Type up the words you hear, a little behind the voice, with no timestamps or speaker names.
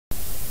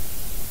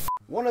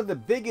One of the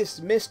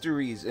biggest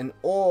mysteries in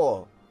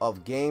all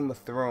of Game of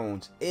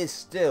Thrones is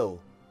still,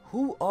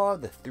 who are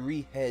the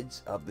three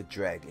heads of the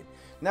dragon?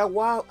 Now,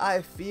 while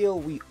I feel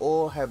we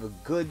all have a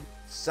good,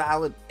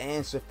 solid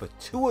answer for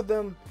two of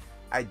them,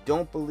 I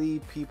don't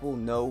believe people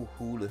know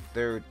who the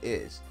third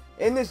is.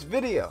 In this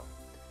video,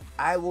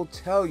 I will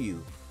tell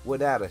you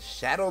without a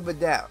shadow of a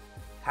doubt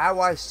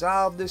how I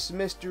solved this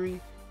mystery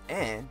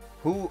and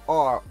who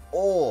are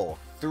all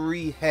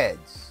three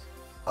heads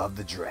of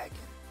the dragon.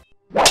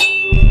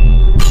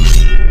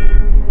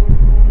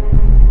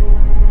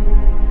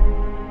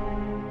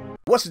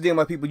 What's the deal,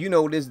 my people? You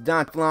know this is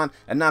Don Flan,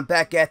 and I'm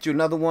back at you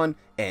another one,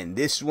 and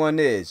this one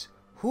is,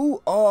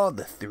 who are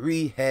the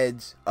three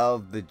heads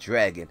of the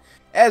dragon?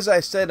 As I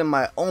said in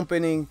my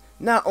opening,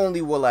 not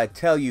only will I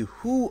tell you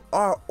who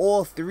are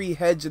all three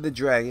heads of the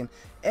dragon,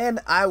 and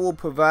I will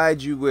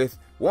provide you with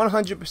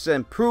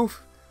 100%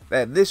 proof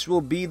that this will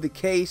be the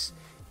case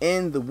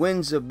in the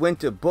Winds of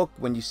Winter book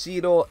when you see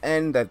it all,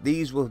 and that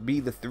these will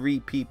be the three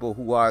people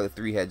who are the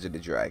three heads of the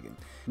dragon.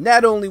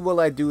 Not only will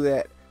I do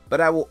that,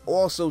 but I will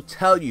also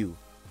tell you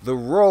the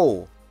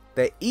role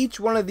that each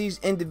one of these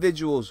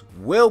individuals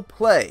will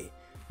play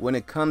when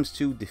it comes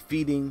to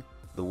defeating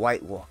the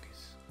White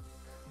Walkers.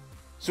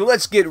 So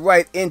let's get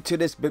right into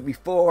this, but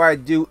before I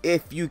do,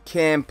 if you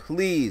can,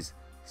 please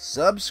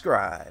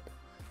subscribe,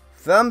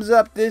 thumbs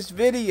up this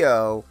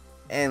video,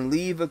 and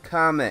leave a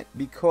comment,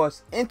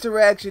 because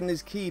interaction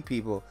is key,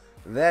 people.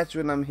 That's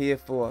what I'm here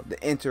for,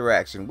 the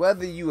interaction.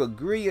 Whether you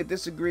agree or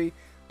disagree,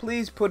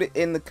 please put it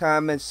in the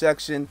comment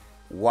section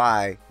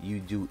why you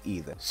do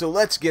either. So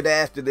let's get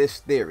after this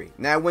theory.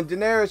 Now, when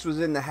Daenerys was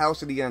in the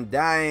House of the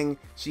Undying,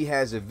 she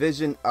has a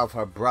vision of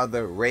her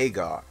brother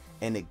Rhaegar,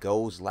 and it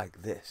goes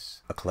like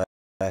this. A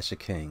Clash of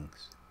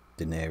Kings,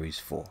 Daenerys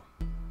 4.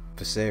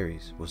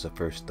 Viserys was her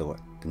first thought.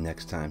 The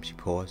next time she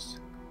paused,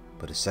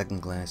 but a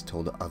second glance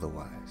told her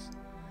otherwise.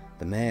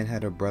 The man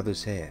had her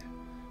brother's hair,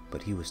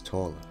 but he was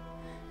taller,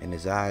 and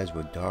his eyes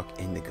were dark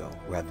indigo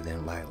rather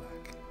than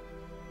lilac.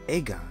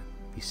 Aegon,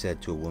 he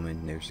said to a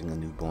woman nursing a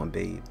newborn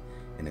babe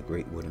in a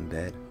great wooden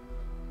bed.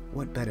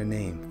 What better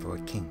name for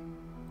a king?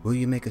 Will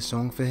you make a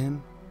song for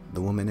him?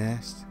 The woman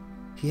asked.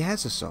 He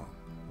has a song,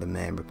 the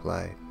man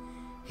replied.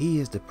 He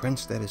is the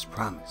prince that is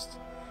promised,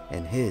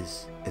 and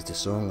his is the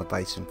song of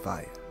ice and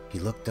fire. He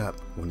looked up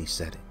when he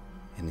said it,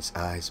 and his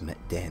eyes met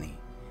Dany,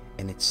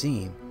 and it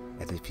seemed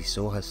as if he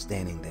saw her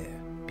standing there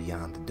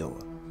beyond the door.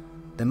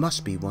 There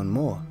must be one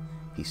more,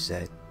 he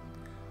said,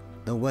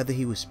 though whether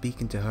he was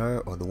speaking to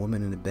her or the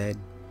woman in the bed,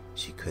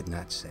 she could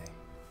not say.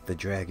 The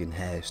dragon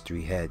has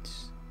three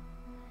heads.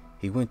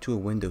 He went to a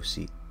window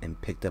seat and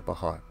picked up a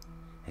harp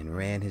and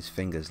ran his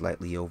fingers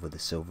lightly over the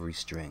silvery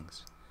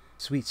strings.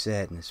 Sweet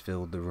sadness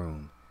filled the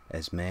room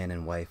as man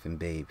and wife and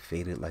babe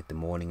faded like the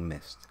morning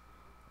mist,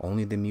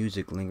 only the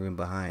music lingering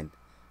behind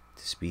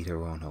to speed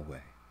her on her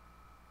way.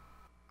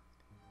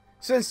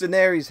 Since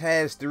Daenerys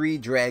has three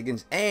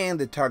dragons and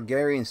the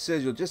Targaryen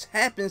sigil just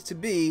happens to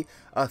be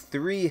a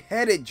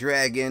three-headed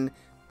dragon,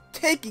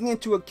 taking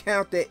into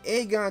account that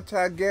Aegon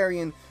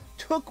Targaryen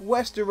took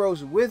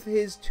Westeros with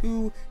his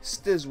two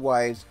sisters'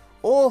 wives,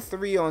 all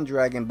three on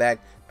dragonback,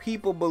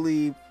 people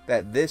believe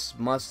that this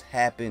must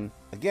happen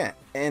again,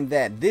 and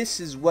that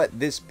this is what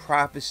this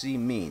prophecy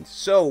means.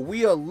 So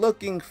we are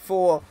looking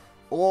for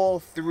all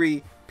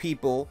three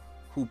people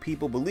who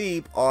people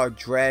believe are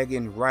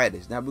dragon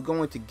riders. Now we're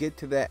going to get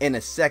to that in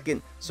a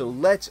second, so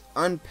let's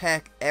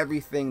unpack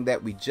everything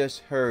that we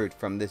just heard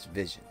from this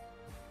vision.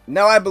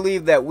 Now I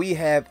believe that we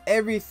have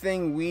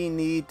everything we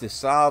need to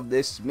solve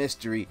this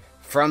mystery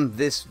from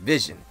this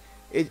vision.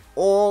 It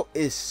all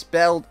is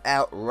spelled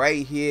out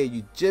right here.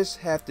 You just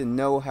have to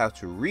know how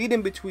to read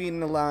in between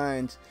the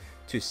lines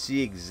to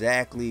see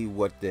exactly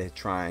what they're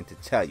trying to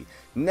tell you.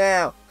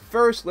 Now,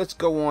 first, let's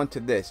go on to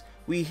this.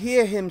 We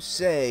hear him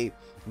say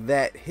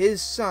that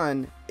his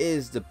son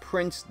is the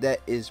prince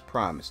that is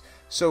promised.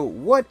 So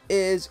what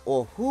is,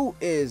 or who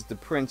is the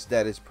prince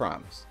that is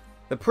promised?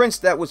 The prince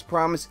that was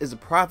promised is a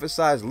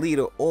prophesied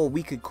leader, or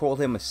we could call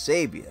him a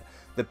savior.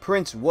 The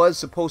prince was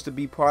supposed to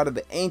be part of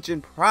the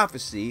ancient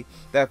prophecy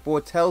that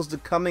foretells the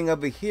coming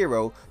of a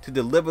hero to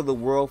deliver the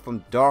world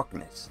from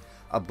darkness.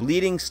 A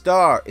bleeding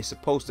star is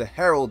supposed to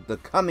herald the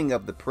coming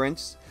of the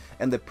prince,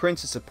 and the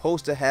prince is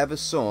supposed to have a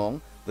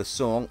song, the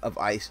song of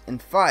ice and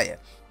fire.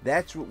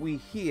 That's what we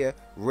hear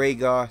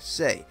Rhaegar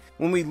say.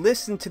 When we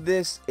listen to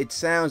this, it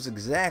sounds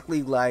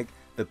exactly like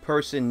the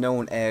person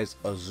known as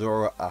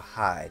Azor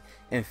Ahai.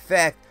 In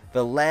fact,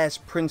 the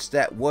last prince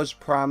that was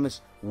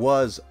promised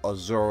was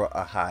Azor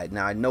Ahai.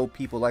 Now I know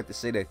people like to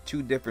say they're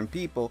two different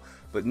people,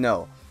 but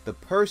no, the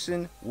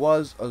person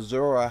was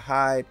Azor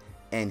Ahai,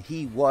 and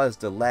he was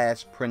the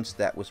last prince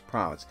that was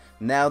promised.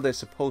 Now there's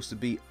supposed to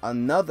be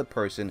another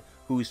person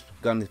who's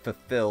going to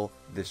fulfill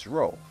this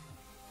role.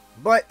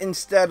 But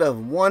instead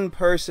of one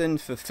person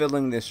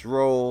fulfilling this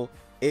role,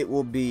 it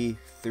will be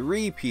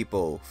three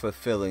people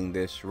fulfilling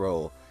this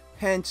role.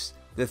 Hence,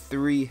 the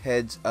three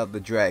heads of the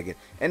dragon.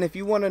 And if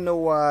you want to know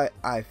why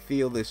I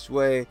feel this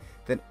way,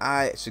 then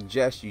I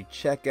suggest you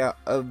check out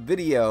a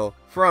video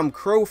from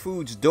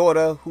Crowfood's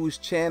daughter, whose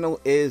channel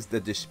is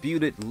The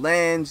Disputed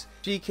Lands.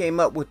 She came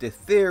up with the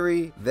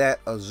theory that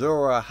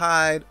Azor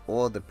Ahai,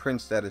 or the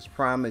prince that is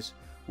promised,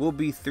 will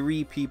be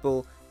 3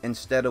 people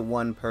instead of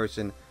 1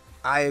 person.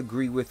 I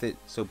agree with it,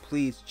 so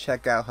please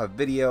check out her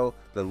video.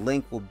 The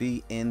link will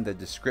be in the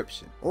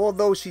description.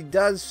 Although she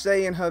does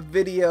say in her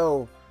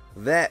video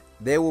that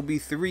there will be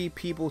 3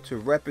 people to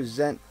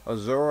represent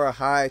Azor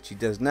Ahai, she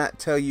does not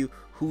tell you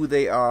who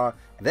they are.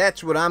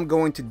 That's what I'm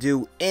going to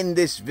do in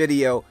this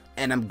video,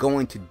 and I'm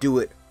going to do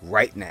it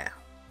right now.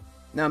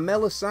 Now,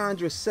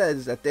 Melisandre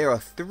says that there are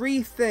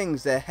 3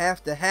 things that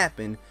have to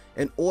happen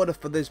in order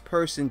for this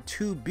person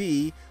to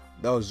be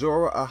the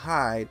Azor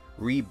Ahai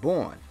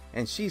reborn.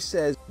 And she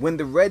says, when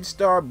the red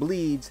star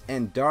bleeds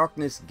and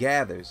darkness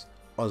gathers,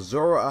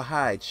 Azor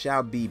Ahai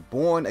shall be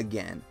born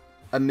again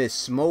amidst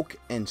smoke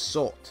and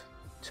salt,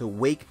 to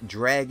wake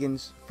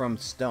dragons from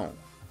stone.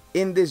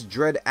 In this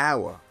dread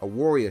hour, a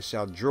warrior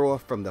shall draw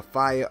from the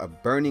fire a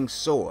burning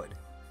sword,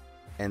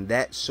 and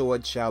that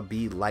sword shall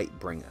be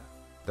Lightbringer,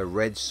 the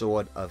red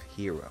sword of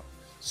heroes.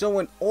 So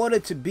in order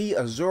to be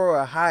Azor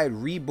Ahai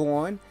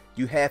reborn,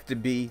 you have to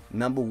be,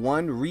 number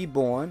 1,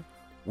 reborn,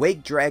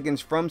 wake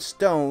dragons from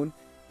stone,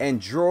 and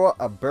draw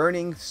a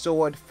burning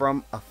sword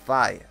from a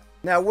fire.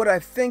 Now, what I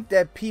think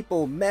that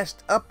people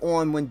messed up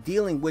on when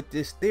dealing with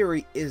this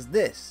theory is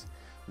this.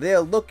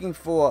 They're looking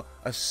for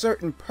a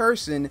certain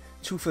person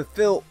to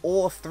fulfill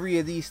all 3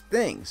 of these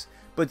things.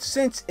 But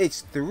since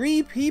it's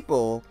 3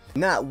 people,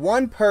 not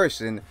 1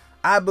 person,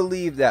 I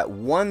believe that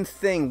 1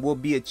 thing will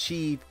be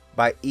achieved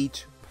by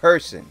each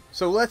person.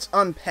 So let's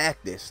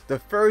unpack this. The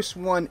first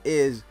one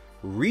is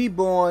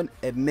reborn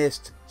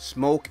amidst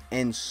smoke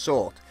and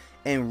salt.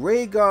 And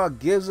Rhaegar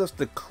gives us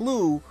the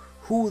clue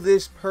who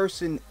this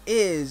person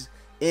is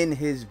in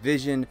his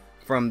vision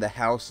from the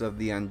House of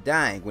the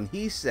Undying, when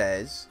he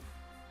says,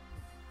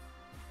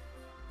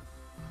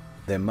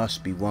 "There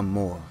must be one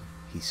more,"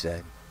 he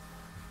said,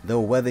 though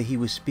whether he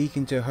was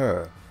speaking to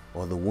her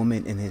or the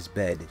woman in his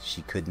bed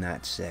she could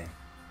not say.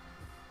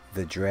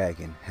 The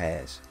dragon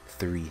has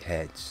 3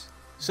 heads.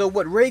 So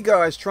what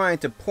Rhaegar is trying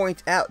to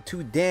point out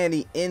to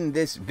Dany in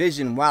this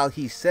vision while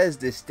he says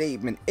this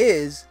statement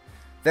is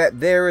that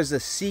there is a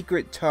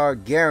secret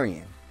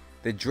Targaryen.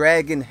 The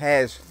dragon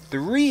has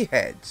 3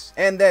 heads,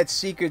 and that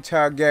secret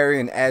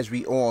Targaryen, as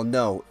we all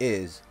know,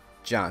 is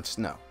Jon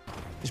Snow.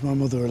 Is my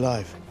mother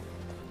alive?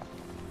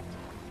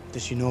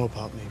 Does she know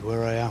about me,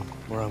 where I am,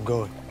 where I'm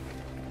going?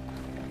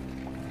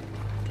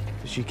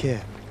 Does she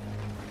care?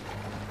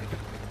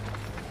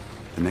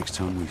 The next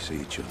time we see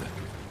each other,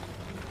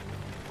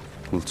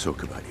 we'll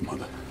talk about your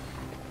mother.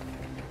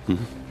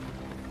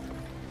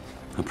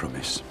 I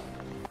promise.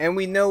 And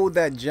we know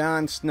that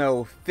Jon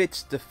Snow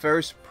fits the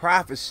first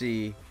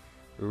prophecy,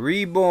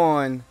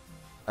 reborn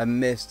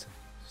amidst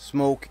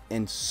smoke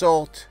and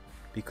salt,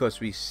 because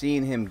we've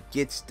seen him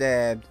get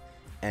stabbed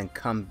and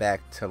come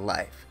back to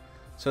life.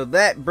 So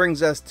that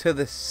brings us to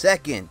the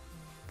second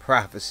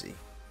prophecy.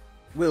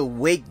 We'll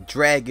wake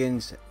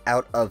dragons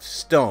out of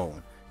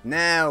stone.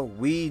 Now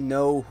we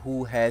know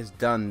who has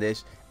done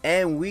this,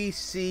 and we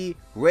see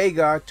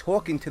Rhaegar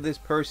talking to this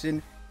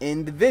person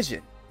in the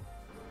vision.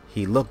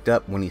 He looked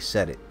up when he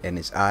said it, and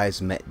his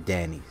eyes met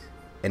Dany's,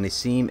 and it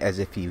seemed as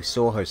if he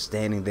saw her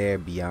standing there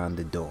beyond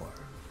the door.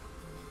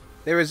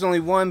 There is only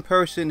one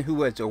person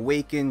who has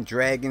awakened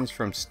dragons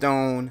from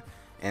stone,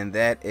 and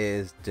that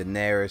is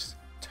Daenerys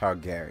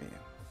Targaryen.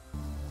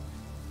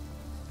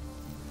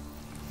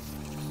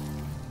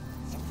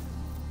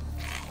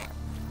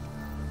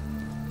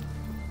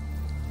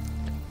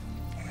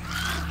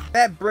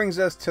 That brings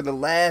us to the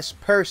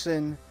last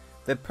person,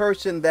 the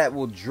person that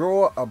will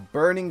draw a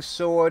burning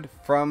sword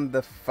from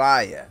the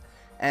fire.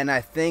 And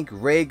I think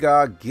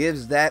Rhaegar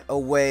gives that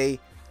away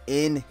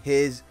in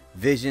his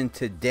vision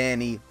to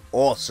Dany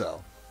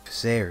also.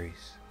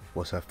 Viserys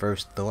was her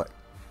first thought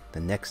the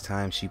next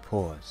time she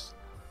paused,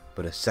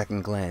 but a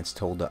second glance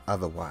told her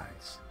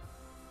otherwise.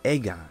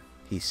 Aegon,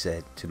 he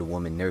said to the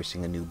woman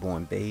nursing a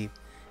newborn babe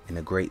in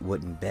a great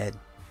wooden bed.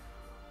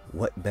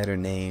 What better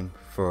name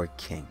for a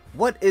king?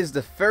 What is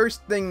the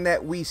first thing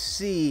that we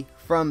see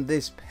from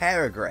this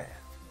paragraph?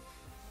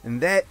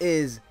 And that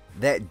is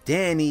that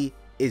Dany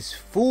is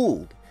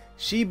fooled.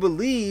 She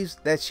believes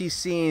that she's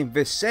seeing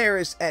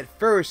Viserys at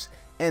first,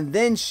 and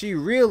then she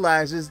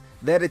realizes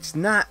that it's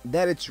not,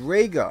 that it's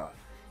Rhaegar.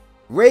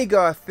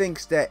 Rhaegar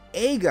thinks that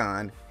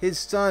Aegon, his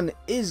son,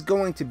 is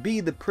going to be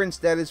the prince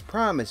that is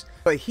promised,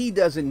 but he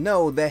doesn't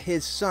know that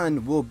his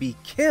son will be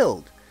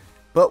killed.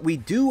 But we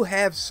do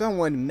have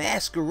someone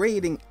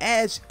masquerading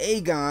as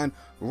Aegon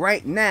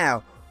right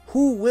now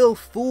who will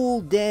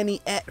fool Dany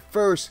at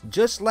first,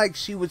 just like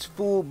she was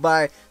fooled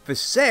by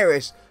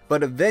Viserys,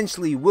 but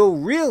eventually will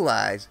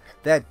realize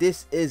that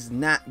this is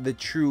not the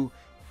true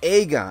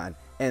Aegon.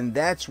 And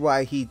that's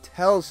why he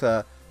tells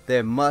her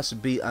there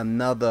must be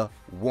another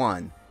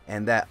one.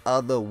 And that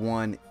other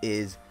one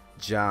is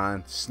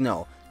Jon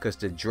Snow, because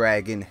the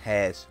dragon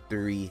has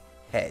 3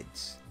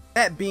 heads.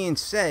 That being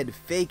said,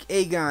 fake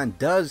Aegon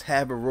does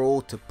have a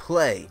role to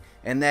play,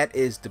 and that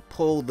is to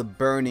pull the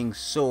burning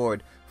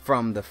sword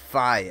from the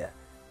fire.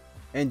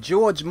 And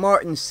George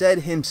Martin said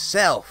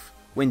himself,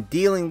 when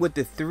dealing with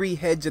the three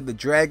heads of the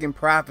dragon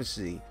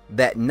prophecy,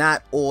 that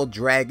not all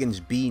dragons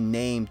be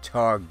named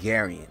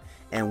Targaryen.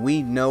 And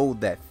we know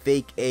that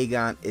fake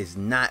Aegon is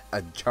not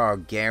a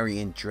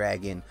Targaryen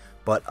dragon,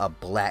 but a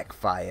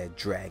Blackfire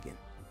dragon.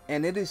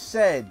 And it is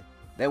said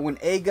that when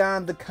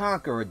Aegon the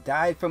Conqueror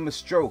died from a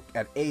stroke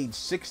at age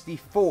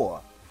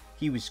 64,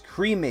 he was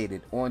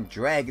cremated on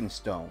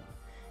Dragonstone,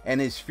 and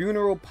his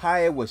funeral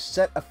pyre was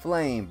set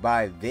aflame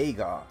by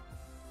Vhagar.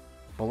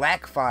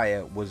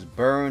 Blackfire was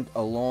burned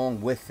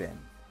along with him,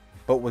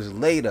 but was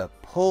later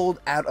pulled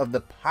out of the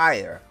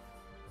pyre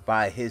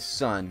by his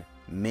son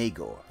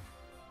Maegor.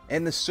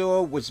 And the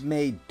sword was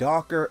made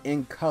darker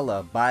in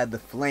color by the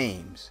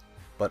flames,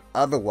 but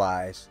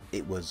otherwise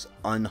it was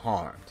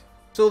unharmed.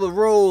 So the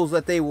roles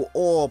that they will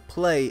all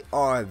play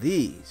are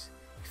these.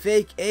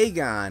 Fake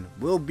Aegon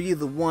will be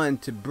the one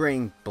to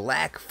bring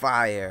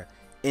Blackfire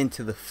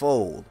into the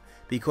fold,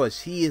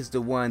 because he is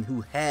the one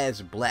who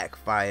has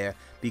Blackfire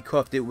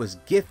because it was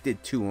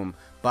gifted to him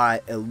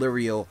by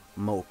Illyrio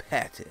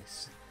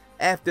Mopatis.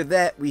 After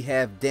that we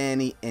have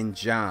Dany and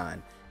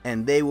Jon,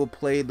 and they will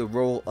play the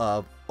role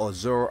of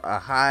Azor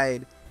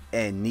Ahai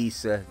and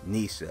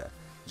Nyssa.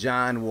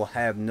 Jon will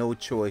have no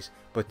choice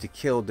but to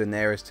kill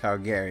Daenerys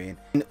Targaryen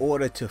in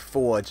order to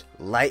forge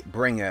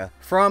Lightbringer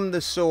from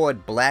the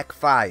sword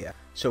Blackfire,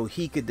 so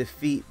he could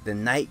defeat the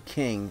Night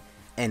King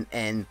and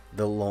end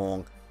the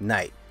long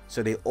night.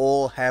 So they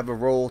all have a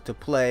role to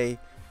play.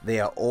 They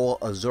are all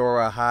Azor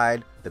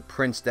Ahai, the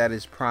prince that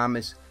is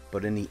promised,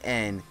 but in the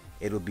end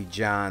it'll be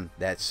Jon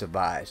that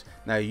survives.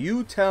 Now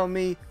you tell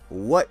me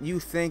what you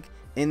think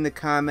in the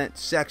comment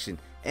section.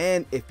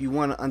 And if you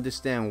want to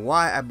understand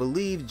why I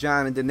believe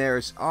Jon and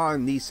Daenerys are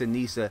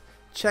Nyssa,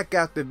 check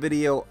out the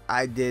video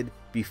I did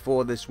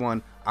before this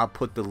one. I'll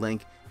put the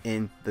link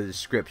in the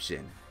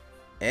description.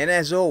 And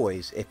as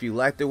always, if you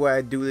like the way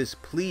I do this,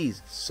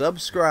 please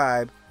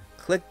subscribe,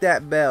 click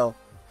that bell,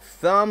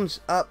 thumbs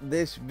up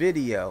this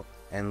video,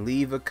 and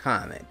leave a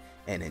comment.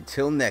 And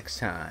until next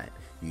time,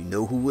 you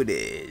know who it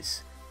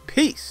is.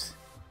 Peace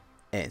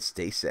and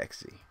stay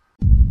sexy.